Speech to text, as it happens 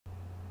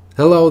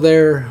Hello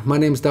there, my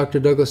name is Dr.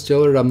 Douglas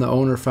Gillard. I'm the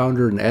owner,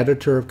 founder, and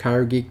editor of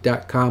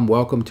ChiroGeek.com.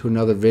 Welcome to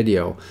another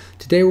video.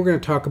 Today we're going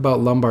to talk about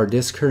lumbar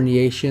disc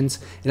herniations,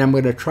 and I'm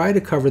going to try to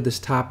cover this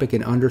topic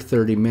in under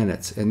 30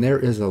 minutes, and there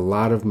is a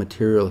lot of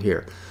material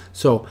here.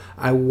 So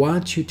I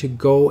want you to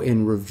go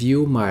and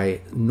review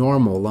my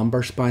normal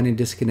lumbar spine and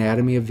disc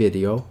anatomy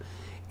video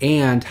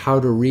and how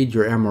to read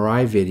your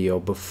MRI video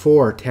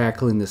before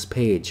tackling this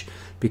page,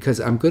 because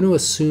I'm going to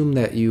assume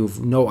that you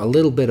know a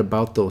little bit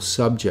about those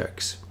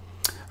subjects.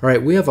 All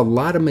right, we have a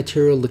lot of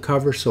material to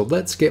cover, so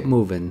let's get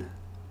moving.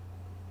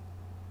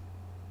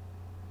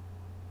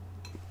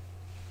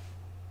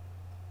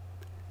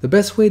 The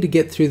best way to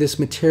get through this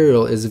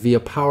material is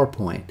via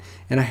PowerPoint,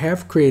 and I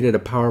have created a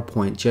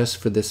PowerPoint just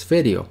for this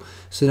video.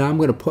 So now I'm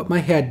going to put my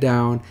head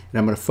down and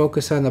I'm going to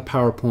focus on the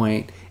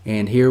PowerPoint,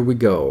 and here we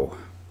go.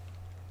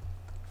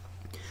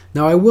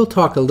 Now I will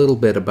talk a little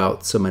bit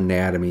about some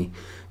anatomy.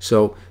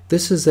 So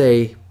this is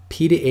a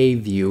P to A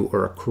view,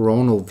 or a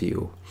coronal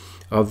view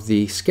of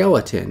the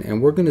skeleton,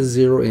 and we're going to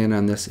zero in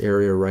on this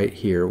area right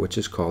here, which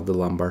is called the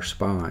lumbar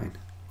spine.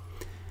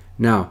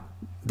 Now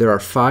there are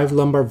 5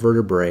 lumbar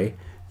vertebrae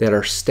that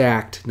are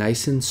stacked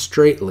nice and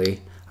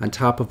straightly on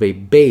top of a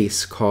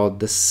base called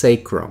the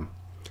sacrum.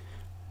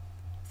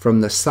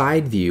 From the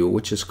side view,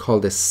 which is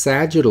called a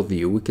sagittal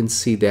view, we can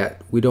see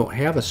that we don't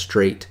have a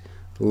straight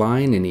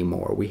line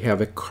anymore. We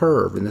have a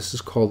curve, and this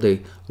is called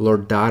a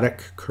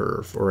lordotic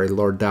curve, or a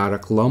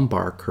lordotic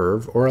lumbar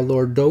curve, or a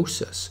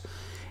lordosis.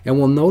 And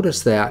we'll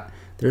notice that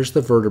there's the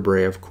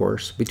vertebrae, of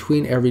course.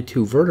 Between every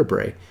 2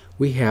 vertebrae,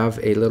 we have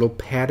a little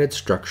padded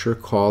structure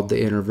called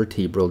the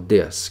intervertebral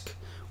disc,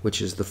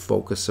 which is the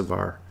focus of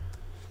our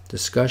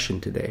discussion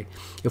today.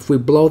 If we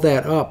blow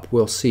that up,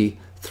 we'll see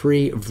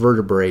 3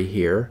 vertebrae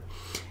here,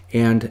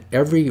 and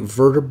every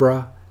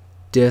vertebra,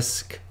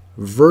 disc,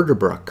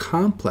 vertebra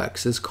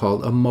complex is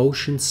called a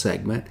motion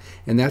segment,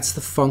 and that's the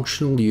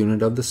functional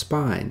unit of the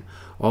spine.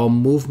 All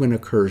movement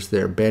occurs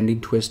there, bending,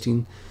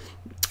 twisting,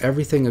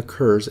 everything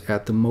occurs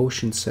at the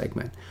motion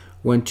segment.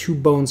 When 2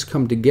 bones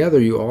come together,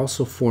 you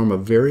also form a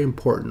very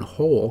important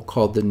whole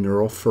called the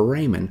neural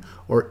foramen,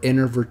 or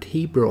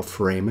intervertebral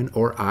foramen,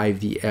 or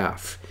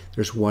IVF.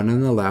 There's one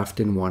on the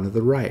left and one on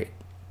the right.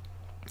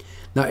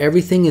 Now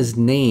everything is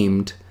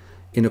named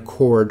in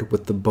accord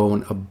with the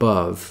bone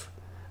above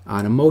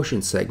on a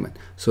motion segment.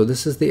 So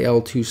this is the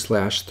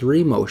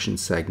L2/3 motion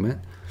segment.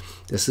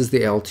 This is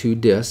the L2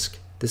 disc.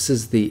 This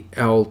is the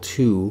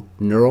L2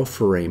 neural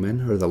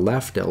foramen, or the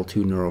left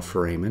L2 neural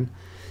foramen,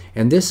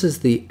 and this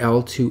is the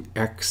L2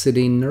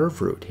 exiting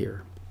nerve root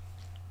here.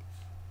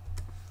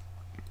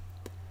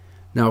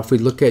 Now if we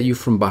look at you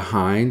from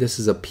behind, this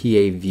is a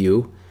PA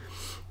view.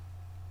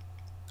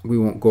 We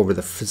won't go over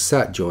the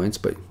facet joints,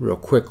 but real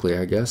quickly,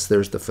 I guess,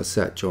 there's the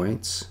facet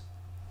joints.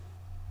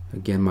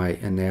 Again, my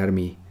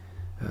anatomy,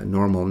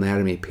 normal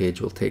anatomy page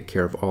will take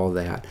care of all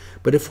that.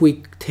 But if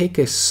we take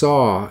a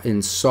saw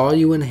and saw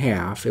you in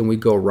half, and we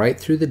go right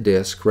through the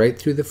disc, right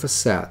through the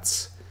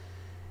facets,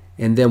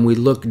 and then we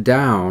look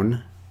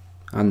down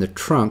on the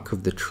trunk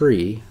of the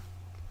tree,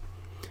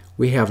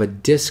 we have a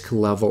disc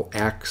level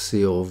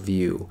axial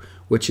view,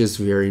 which is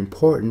very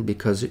important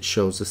because it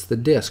shows us the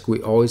disc.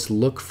 We always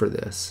look for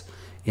this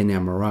in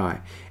MRI.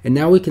 And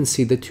now we can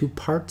see the 2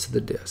 parts of the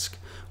disc.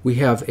 We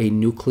have a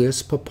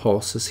nucleus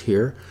pulposus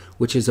here,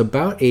 which is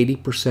about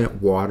 80%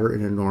 water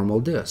in a normal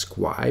disc.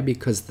 Why?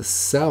 Because the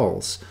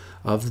cells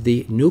of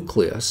the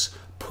nucleus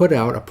put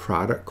out a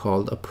product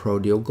called a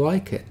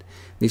proteoglycan.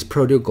 These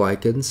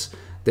proteoglycans,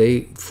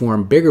 they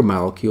form bigger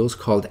molecules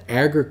called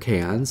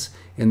aggregans,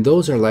 and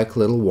those are like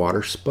little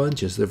water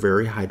sponges. They're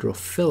very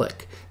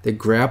hydrophilic. They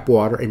grab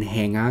water and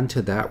hang on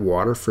to that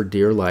water for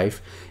dear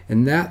life,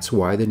 and that's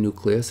why the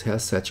nucleus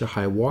has such a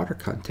high water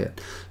content.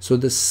 So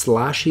this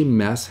sloshy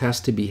mess has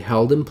to be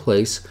held in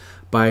place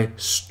by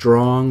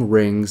strong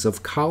rings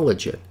of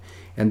collagen,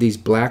 and these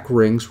black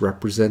rings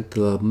represent the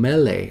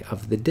lamellae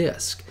of the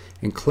disc,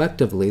 and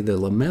collectively the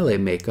lamellae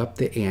make up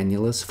the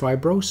annulus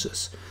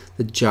fibrosus.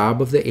 The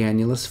job of the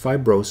annulus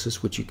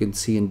fibrosus, which you can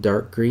see in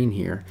dark green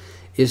here,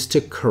 is to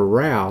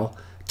corral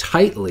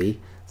tightly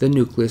the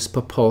nucleus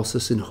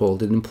pulposus and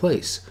hold it in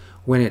place.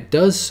 When it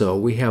does so,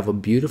 we have a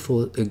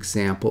beautiful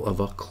example of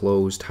a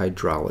closed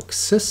hydraulic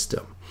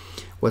system.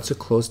 What's a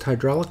closed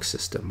hydraulic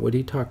system? What are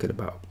you talking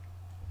about?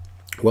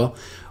 Well,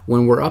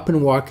 when we're up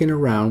and walking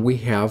around, we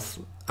have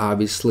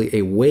obviously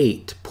a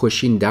weight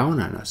pushing down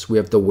on us. We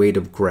have the weight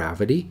of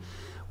gravity,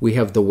 we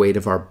have the weight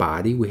of our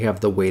body, we have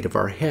the weight of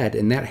our head,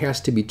 and that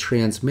has to be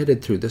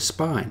transmitted through the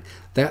spine.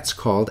 That's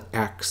called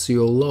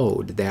axial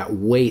load, that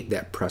weight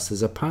that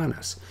presses upon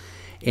us.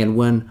 And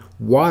when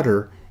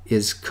water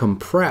is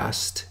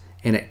compressed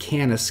and it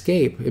can't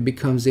escape, it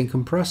becomes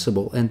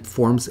incompressible and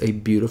forms a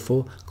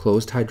beautiful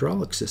closed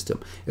hydraulic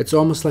system. It's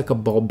almost like a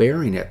ball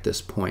bearing at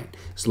this point.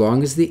 As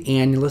long as the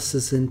annulus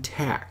is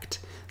intact,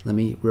 let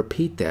me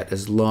repeat that,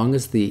 as long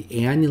as the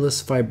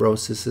annulus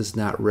fibrosus is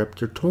not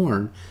ripped or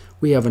torn,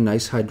 we have a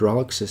nice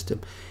hydraulic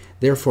system.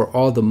 Therefore,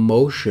 all the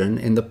motion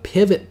and the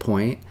pivot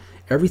point,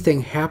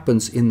 everything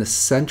happens in the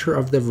center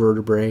of the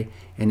vertebrae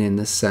and in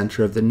the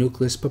center of the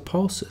nucleus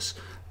pulposus.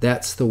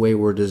 That's the way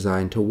we're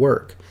designed to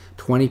work.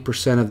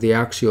 20% of the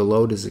axial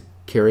load is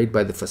carried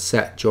by the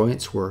facet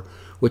joints,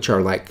 which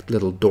are like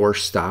little door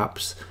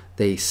stops.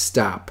 They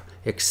stop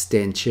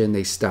extension,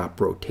 they stop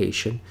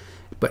rotation.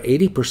 But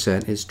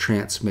 80% is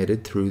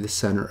transmitted through the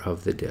center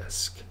of the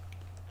disc.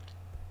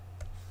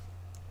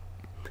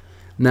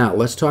 Now,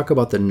 let's talk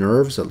about the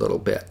nerves a little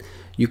bit.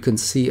 You can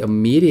see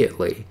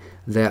immediately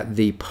that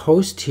the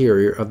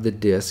posterior of the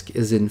disc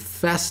is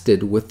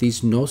infested with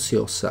these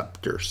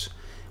nociceptors.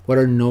 What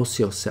are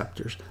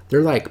nociceptors?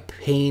 They're like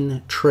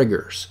pain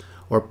triggers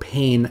or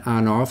pain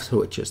on-off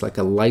switches, like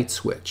a light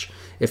switch.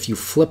 If you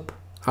flip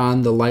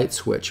on the light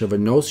switch of a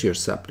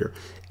nociceptor,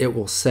 it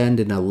will send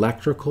an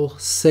electrical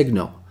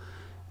signal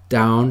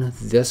down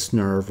this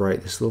nerve,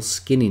 right, this little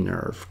skinny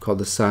nerve called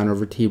the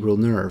sinovertebral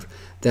nerve,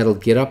 that'll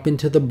get up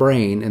into the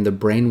brain, and the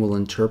brain will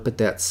interpret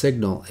that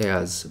signal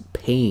as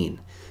pain.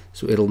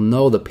 So it'll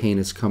know the pain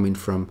is coming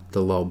from the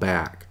low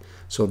back.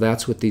 So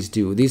that's what these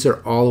do. These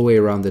are all the way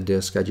around the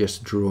disc. I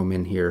just drew them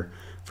in here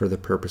for the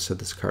purpose of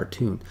this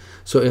cartoon.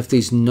 So if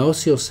these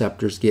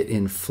nociceptors get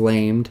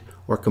inflamed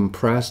or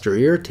compressed or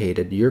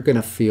irritated, you're going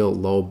to feel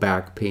low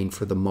back pain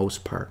for the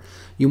most part.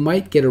 You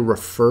might get a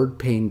referred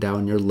pain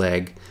down your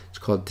leg. It's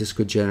called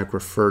discogenic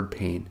referred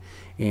pain.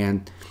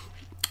 And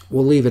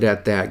we'll leave it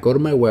at that. Go to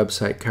my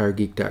website,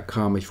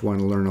 chirogeek.com, if you want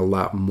to learn a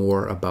lot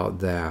more about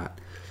that.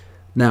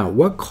 Now,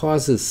 what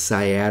causes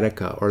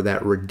sciatica, or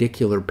that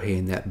radicular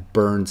pain that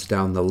burns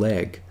down the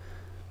leg?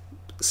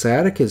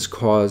 Sciatica is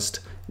caused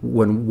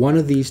when one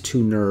of these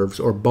two nerves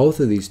or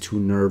both of these two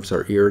nerves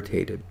are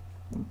irritated.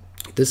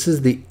 This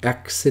is the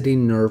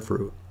exiting nerve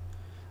root.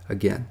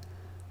 Again,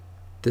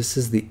 this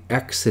is the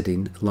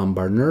exiting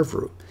lumbar nerve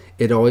root.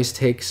 It always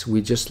takes,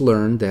 we just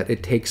learned that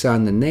it takes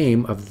on the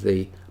name of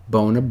the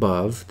bone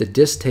above. The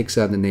disc takes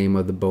on the name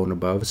of the bone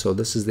above. So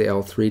this is the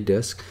L3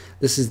 disc.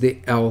 This is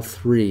the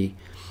L3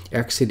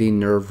 exiting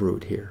nerve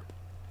root here.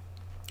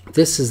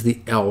 This is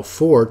the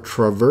L4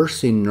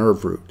 traversing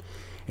nerve root.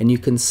 And you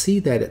can see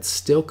that it's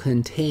still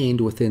contained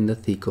within the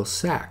thecal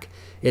sac.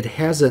 It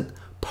hasn't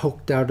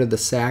poked out of the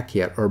sac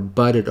yet or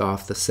budded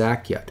off the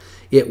sac yet.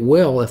 It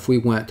will if we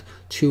went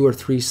 2 or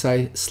 3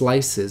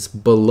 slices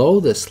below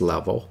this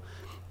level.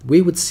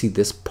 We would see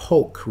this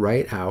poke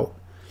right out,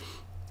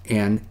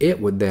 and it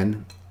would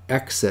then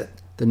exit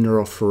the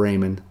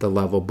neuroforamen, the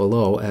level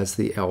below, as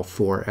the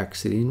L4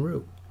 exiting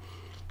root.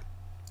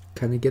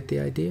 Kind of get the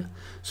idea?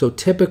 So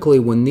typically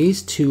when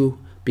these two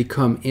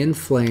become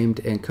inflamed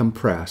and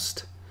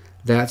compressed,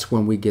 that's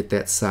when we get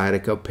that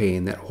sciatica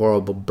pain, that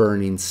horrible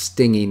burning,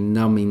 stinging,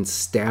 numbing,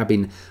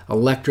 stabbing,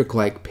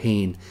 electric-like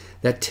pain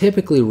that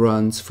typically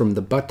runs from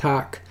the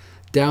buttock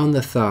down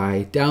the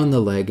thigh, down the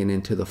leg, and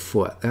into the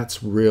foot.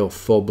 That's real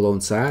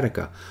full-blown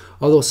sciatica.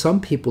 Although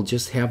some people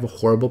just have a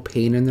horrible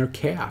pain in their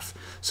calf.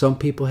 Some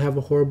people have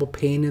a horrible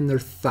pain in their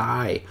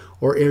thigh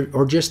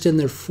or just in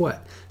their foot.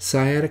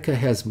 Sciatica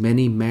has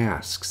many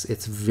masks.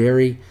 It's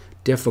very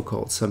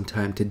difficult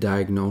sometimes to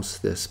diagnose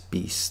this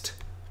beast.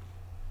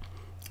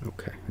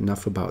 Okay,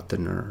 enough about the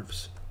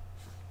nerves.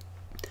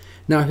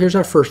 Now here's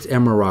our first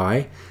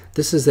MRI.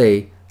 This is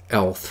a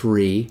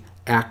L3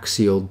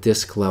 axial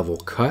disc level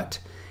cut.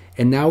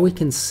 And now we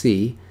can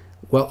see,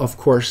 well, of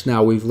course,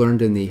 now we've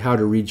learned in the How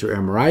to Read Your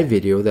MRI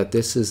video that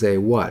this is a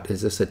what?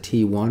 Is this a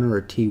T1 or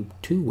a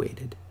T2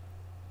 weighted?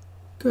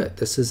 Good.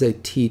 This is a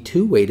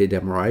T2 weighted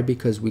MRI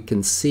because we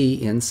can see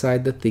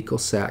inside the thecal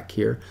sac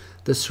here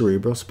the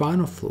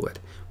cerebrospinal fluid.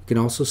 We can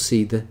also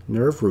see the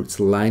nerve roots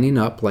lining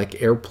up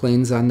like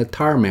airplanes on the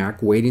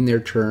tarmac waiting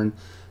their turn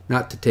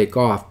not to take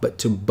off but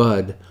to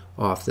bud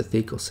off the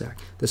thecal sac.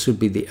 This would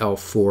be the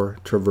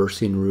L4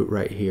 traversing root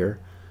right here.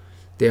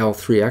 The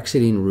L3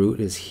 exiting root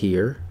is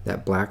here,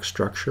 that black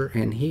structure,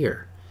 and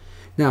here.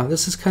 Now,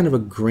 this is kind of a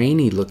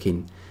grainy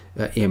looking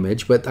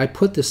image, but I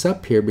put this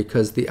up here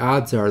because the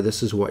odds are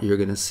this is what you're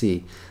going to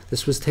see.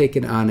 This was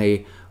taken on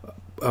a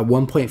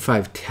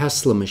 1.5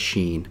 Tesla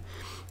machine.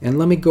 And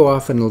let me go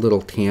off on a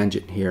little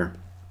tangent here.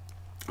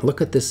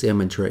 Look at this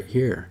image right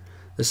here.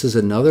 This is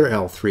another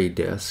L3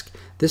 disc.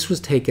 This was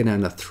taken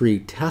on a 3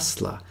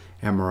 Tesla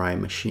MRI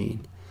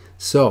machine.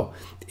 So,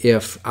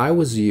 if I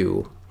was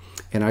you,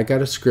 and I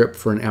got a script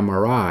for an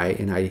MRI,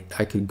 and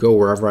I could go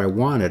wherever I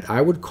wanted,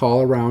 I would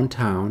call around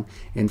town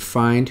and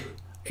find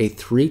a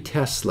 3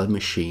 Tesla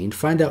machine,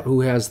 find out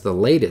who has the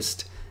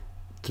latest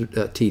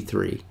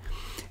T3,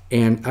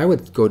 and I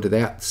would go to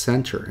that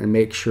center and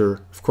make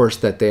sure, of course,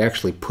 that they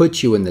actually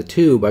put you in the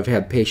tube. I've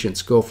had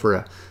patients go for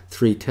a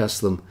 3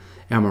 Tesla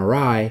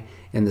MRI,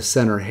 and the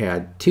center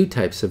had 2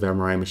 types of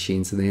MRI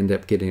machines, and they end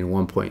up getting a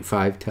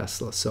 1.5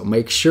 Tesla. So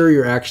make sure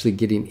you're actually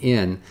getting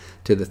in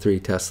to the 3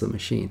 Tesla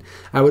machine.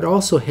 I would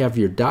also have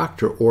your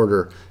doctor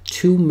order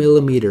 2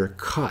 millimeter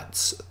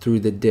cuts through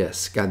the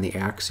disc on the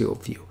axial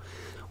view.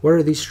 What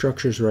are these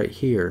structures right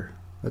here?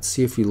 Let's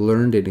see if you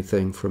learned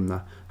anything from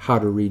the How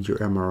to Read Your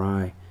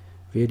MRI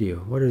video.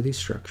 What are these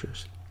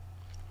structures?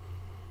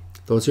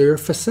 Those are your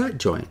facet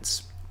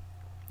joints.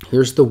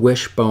 Here's the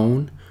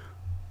wishbone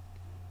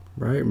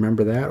right?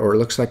 Remember that? Or it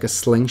looks like a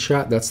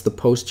slingshot. That's the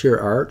posterior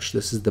arch.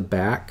 This is the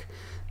back.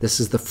 This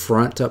is the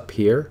front up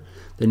here.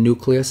 The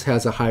nucleus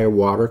has a higher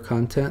water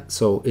content,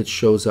 so it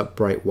shows up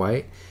bright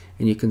white.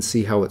 And you can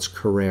see how it's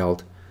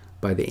corralled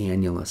by the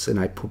annulus. And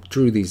I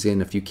drew these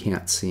in if you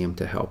can't see them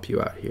to help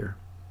you out here.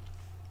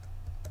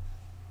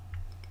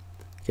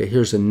 Okay,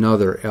 here's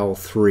another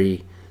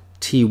L3.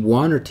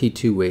 T1 or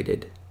T2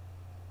 weighted?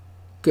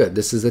 Good.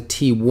 This is a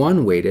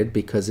T1 weighted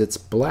because it's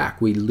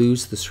black. We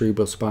lose the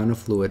cerebrospinal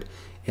fluid,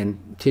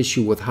 and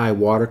tissue with high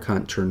water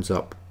content turns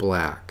up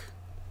black.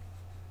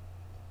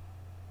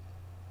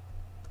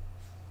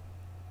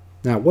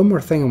 Now, one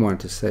more thing I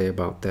wanted to say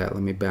about that.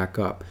 Let me back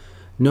up.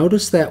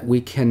 Notice that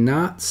we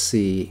cannot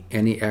see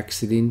any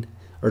exiting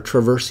or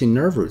traversing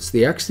nerve roots.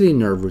 The exiting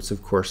nerve roots,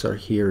 of course, are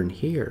here and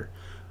here.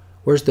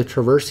 Where's the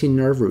traversing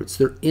nerve roots?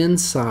 They're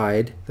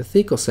inside the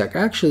thecal sac.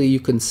 Actually, you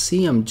can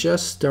see them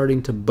just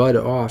starting to bud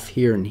off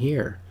here and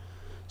here.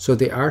 So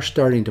they are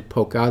starting to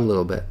poke out a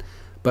little bit.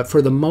 But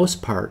for the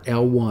most part,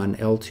 L1,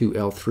 L2,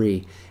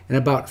 L3, and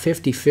about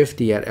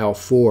 50-50 at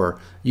L4,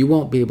 you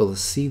won't be able to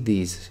see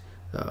these,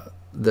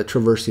 the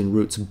traversing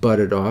roots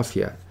budded off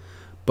yet.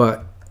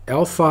 But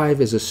L5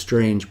 is a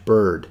strange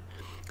bird.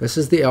 This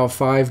is the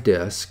L5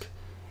 disc,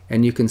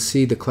 and you can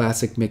see the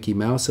classic Mickey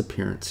Mouse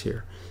appearance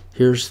here.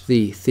 Here's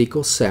the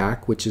thecal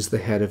sac, which is the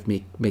head of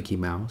Mickey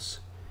Mouse.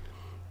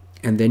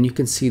 And then you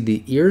can see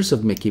the ears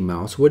of Mickey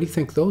Mouse. What do you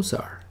think those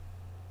are?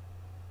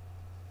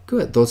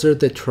 Good. Those are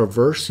the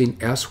traversing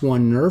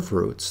S1 nerve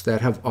roots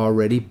that have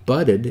already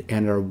budded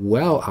and are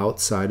well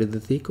outside of the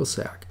thecal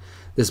sac.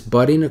 This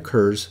budding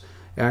occurs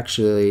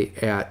actually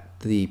at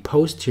the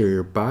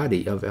posterior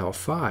body of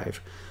L5.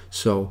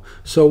 So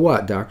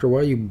what, doctor? Why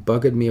are you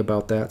bugging me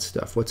about that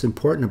stuff? What's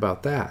important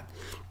about that?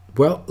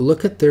 Well,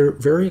 look at, they're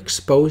very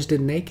exposed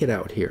and naked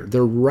out here.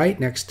 They're right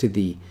next to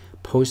the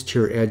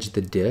posterior edge of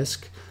the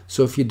disc.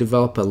 So if you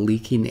develop a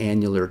leaking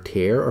annular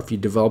tear or if you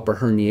develop a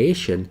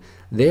herniation,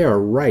 they are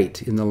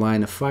right in the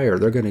line of fire.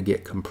 They're going to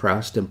get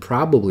compressed and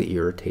probably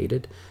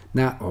irritated.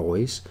 Not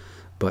always,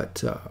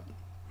 but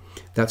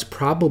that's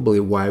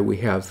probably why we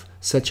have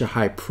such a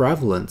high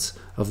prevalence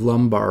of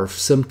lumbar,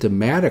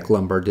 symptomatic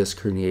lumbar disc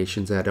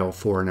herniations at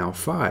L4 and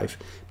L5,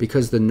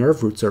 because the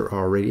nerve roots are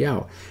already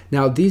out.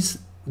 Now, these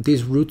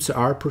roots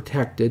are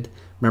protected.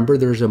 Remember,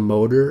 there's a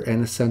motor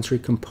and a sensory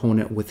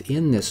component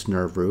within this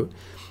nerve root,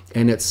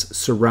 and it's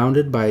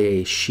surrounded by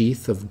a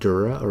sheath of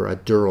dura, or a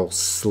dural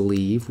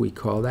sleeve, we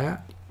call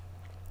that.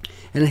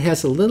 And it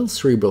has a little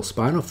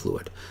cerebrospinal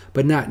fluid,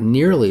 but not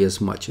nearly as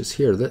much as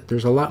here.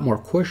 There's a lot more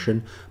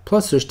cushion,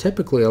 plus there's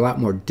typically a lot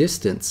more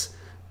distance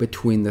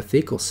between the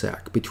thecal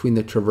sac, between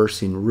the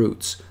traversing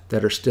roots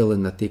that are still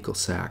in the thecal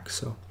sac.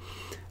 So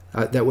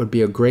that would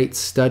be a great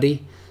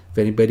study. If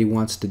anybody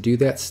wants to do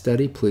that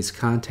study, please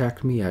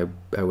contact me.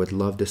 I would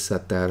love to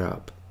set that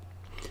up.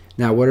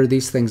 Now, what are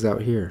these things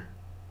out here?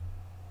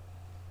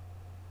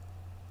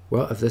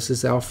 Well, if this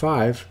is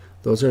L5,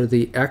 those are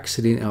the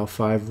exiting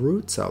L5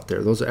 roots out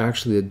there. Those are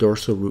actually the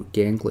dorsal root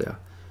ganglia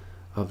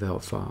of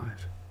L5.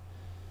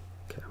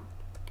 Okay.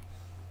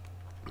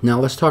 Now,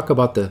 let's talk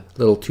about the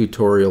little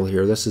tutorial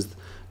here. This is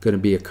going to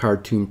be a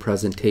cartoon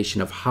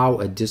presentation of how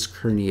a disc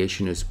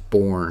herniation is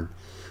born.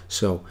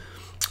 So,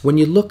 when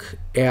you look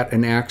at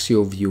an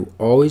axial view,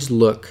 always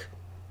look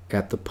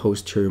at the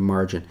posterior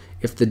margin.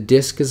 If the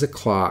disc is a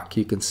clock,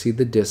 you can see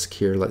the disc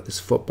here, like this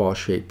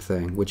football-shaped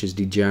thing, which is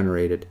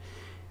degenerated.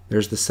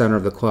 There's the center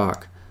of the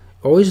clock.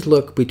 Always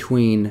look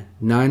between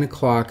 9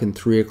 o'clock and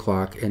 3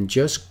 o'clock and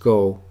just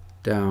go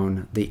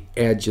down the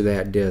edge of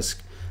that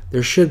disc.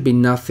 There should be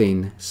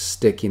nothing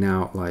sticking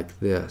out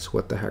like this.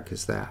 What the heck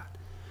is that?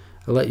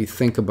 I'll let you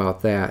think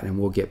about that and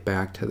we'll get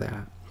back to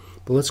that.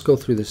 But let's go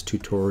through this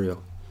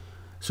tutorial.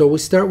 So we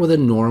start with a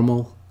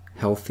normal,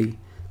 healthy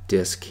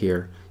disc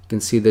here. You can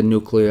see the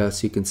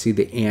nucleus, you can see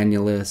the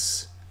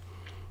annulus.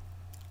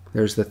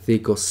 There's the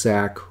thecal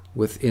sac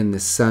within the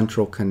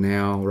central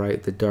canal,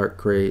 right? The dark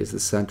gray is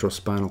the central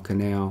spinal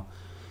canal.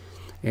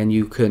 And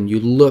you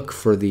look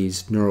for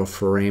these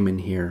neuroforamen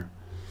here.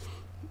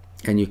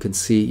 And you can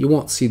see, you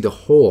won't see the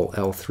whole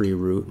L3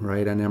 root,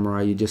 right? On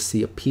MRI, you just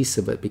see a piece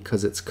of it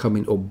because it's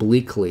coming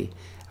obliquely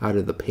out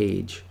of the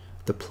page,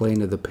 the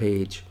plane of the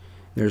page.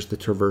 There's the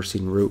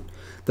traversing root.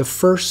 The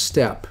first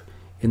step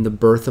in the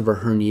birth of a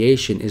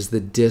herniation is the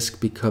disc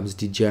becomes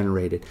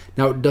degenerated.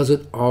 Now, it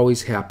doesn't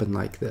always happen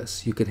like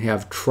this. You can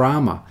have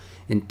trauma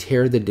and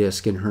tear the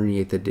disc and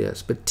herniate the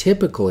disc. But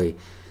typically,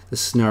 the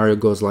scenario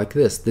goes like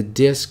this. The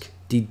disc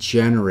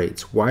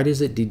degenerates. Why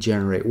does it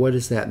degenerate? What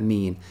does that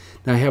mean?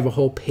 Now, I have a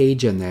whole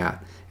page on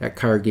that at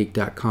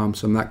chirogeek.com,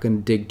 so I'm not going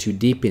to dig too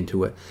deep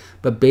into it.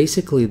 But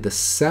basically, the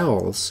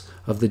cells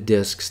of the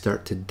disc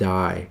start to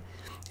die.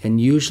 And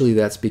usually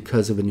that's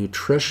because of a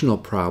nutritional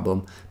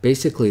problem.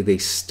 Basically, they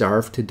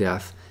starve to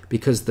death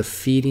because the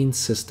feeding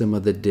system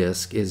of the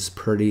disc is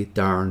pretty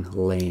darn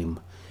lame.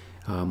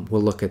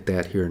 We'll look at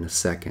that here in a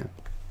second.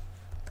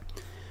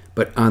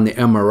 But on the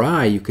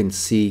MRI, you can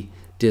see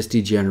disc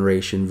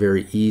degeneration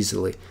very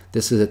easily.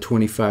 This is a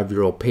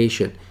 25-year-old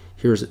patient.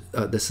 Here's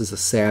this is a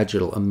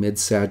sagittal, a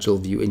mid-sagittal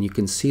view, and you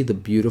can see the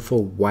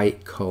beautiful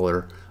white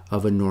color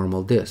of a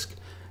normal disc.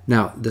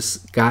 Now, this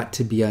got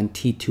to be on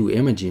T2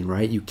 imaging,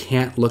 right? You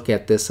can't look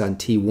at this on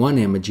T1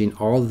 imaging.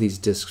 All of these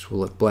discs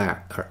will look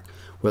black,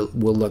 will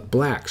look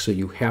black, so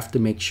you have to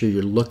make sure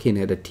you're looking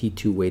at a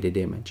T2 weighted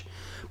image.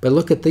 But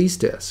look at these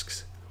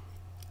discs.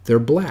 They're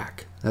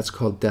black. That's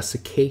called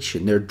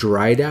desiccation. They're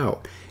dried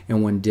out.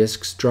 And when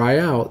discs dry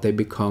out, they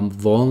become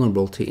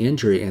vulnerable to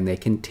injury and they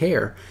can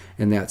tear.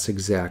 And that's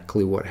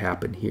exactly what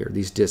happened here.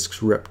 These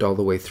discs ripped all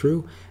the way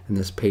through, and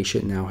this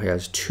patient now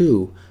has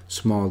 2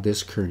 small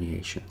disc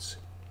herniations.